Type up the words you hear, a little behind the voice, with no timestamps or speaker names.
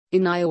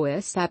In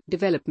iOS app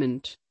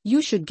development,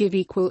 you should give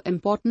equal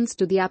importance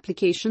to the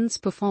application's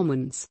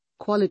performance,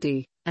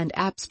 quality, and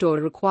App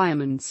Store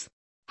requirements.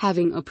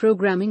 Having a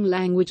programming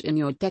language in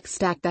your tech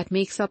stack that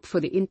makes up for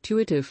the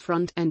intuitive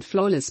front and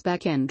flawless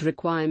back-end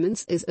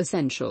requirements is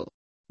essential.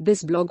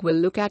 This blog will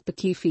look at the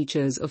key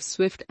features of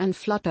Swift and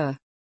Flutter.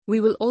 We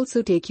will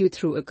also take you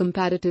through a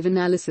comparative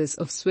analysis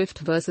of Swift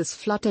versus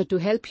Flutter to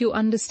help you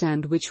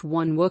understand which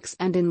one works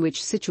and in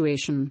which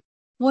situation.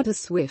 What is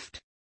Swift?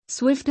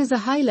 Swift is a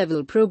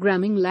high-level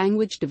programming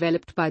language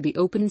developed by the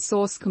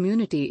open-source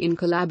community in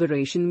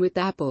collaboration with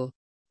Apple.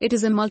 It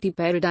is a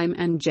multi-paradigm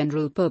and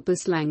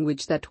general-purpose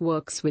language that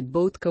works with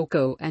both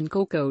Cocoa and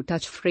Cocoa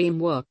Touch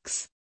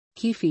frameworks.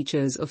 Key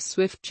features of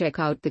Swift. Check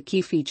out the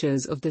key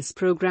features of this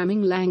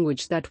programming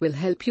language that will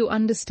help you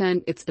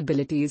understand its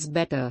abilities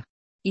better.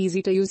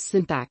 Easy-to-use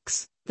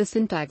syntax. The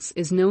syntax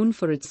is known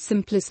for its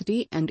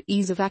simplicity and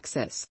ease of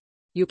access.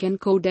 You can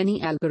code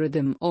any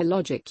algorithm or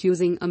logic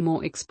using a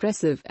more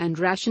expressive and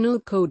rational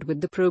code with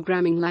the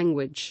programming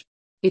language.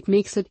 It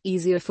makes it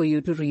easier for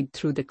you to read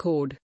through the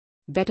code.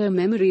 Better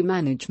memory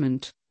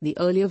management. The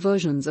earlier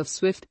versions of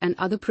Swift and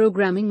other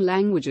programming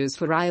languages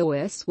for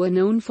iOS were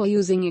known for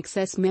using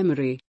excess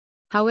memory.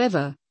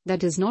 However,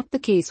 that is not the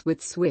case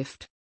with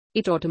Swift.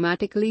 It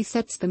automatically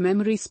sets the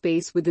memory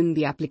space within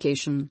the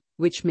application,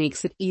 which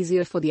makes it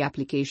easier for the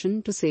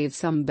application to save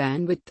some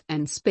bandwidth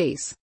and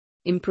space.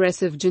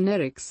 Impressive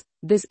generics.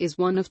 This is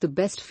one of the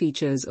best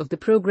features of the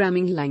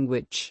programming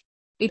language.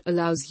 It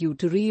allows you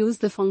to reuse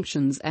the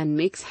functions and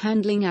makes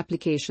handling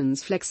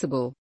applications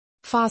flexible.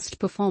 Fast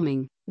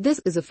performing.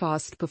 This is a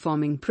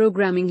fast-performing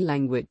programming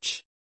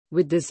language.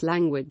 With this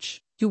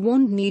language, you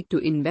won't need to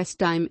invest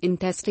time in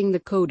testing the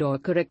code or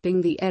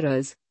correcting the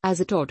errors, as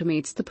it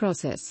automates the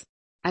process.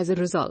 As a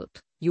result,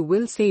 you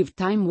will save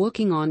time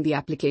working on the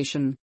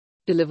application.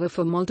 Deliver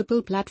for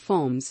multiple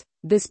platforms.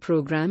 This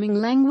programming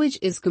language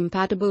is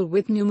compatible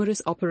with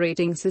numerous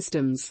operating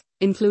systems,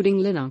 including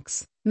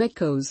Linux,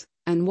 macOS,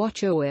 and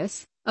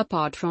watchOS,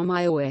 apart from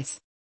iOS.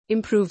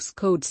 Improves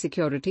code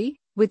security.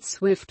 With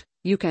Swift,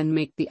 you can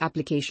make the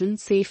application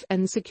safe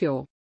and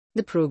secure.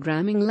 The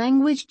programming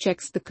language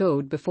checks the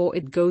code before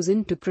it goes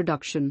into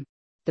production.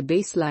 The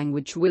base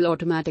language will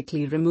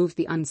automatically remove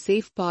the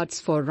unsafe parts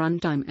for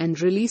runtime and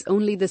release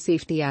only the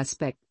safety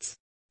aspects.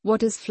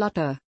 What is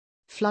Flutter?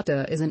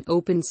 Flutter is an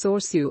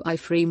open-source UI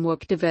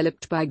framework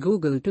developed by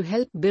Google to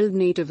help build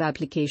native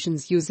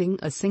applications using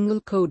a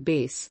single code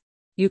base.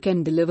 You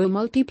can deliver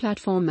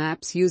multi-platform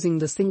apps using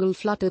the single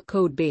Flutter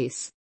code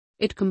base.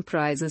 It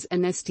comprises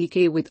an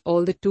SDK with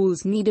all the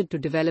tools needed to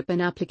develop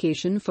an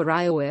application for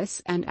iOS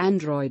and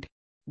Android.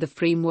 The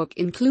framework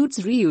includes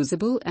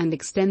reusable and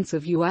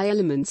extensive UI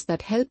elements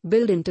that help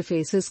build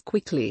interfaces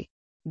quickly.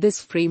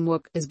 This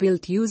framework is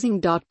built using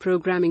Dart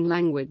programming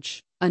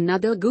language,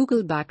 another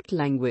Google-backed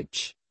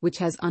language, which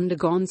has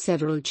undergone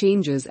several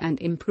changes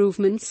and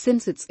improvements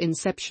since its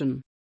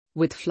inception.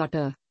 With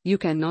Flutter, you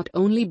can not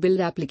only build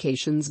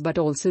applications but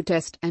also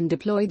test and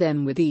deploy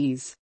them with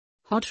ease.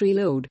 Hot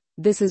reload.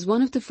 This is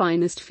one of the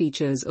finest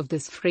features of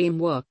this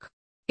framework.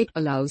 It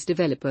allows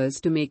developers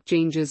to make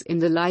changes in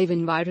the live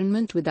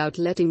environment without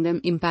letting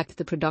them impact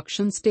the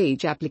production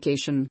stage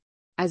application.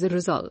 As a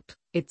result,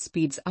 it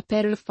speeds up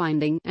error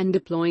finding and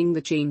deploying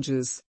the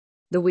changes.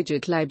 The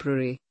widget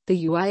library.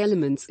 The UI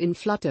elements in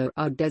Flutter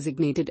are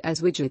designated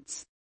as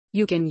widgets.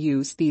 You can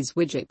use these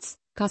widgets,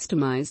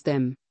 customize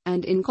them,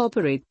 and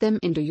incorporate them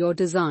into your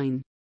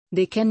design.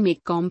 They can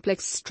make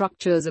complex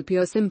structures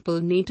appear simple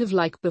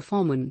native-like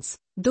performance.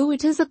 Though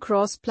it is a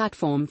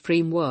cross-platform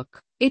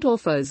framework, it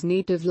offers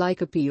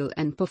native-like appeal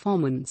and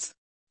performance.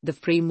 The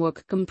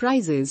framework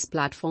comprises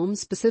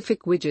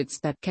platform-specific widgets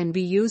that can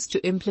be used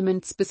to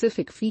implement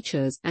specific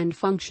features and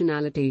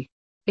functionality.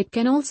 It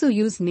can also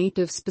use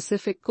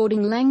native-specific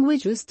coding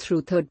languages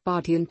through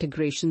third-party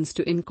integrations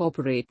to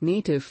incorporate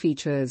native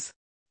features.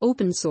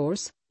 Open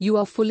source. You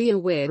are fully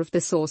aware of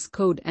the source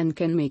code and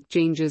can make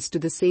changes to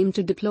the same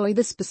to deploy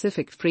the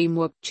specific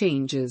framework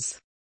changes.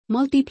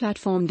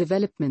 Multi-platform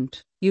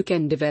development. You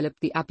can develop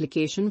the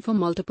application for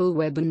multiple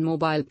web and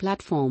mobile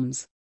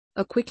platforms.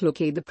 A quick look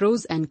at the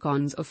pros and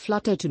cons of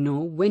Flutter to know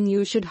when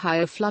you should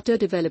hire a Flutter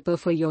developer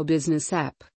for your business app.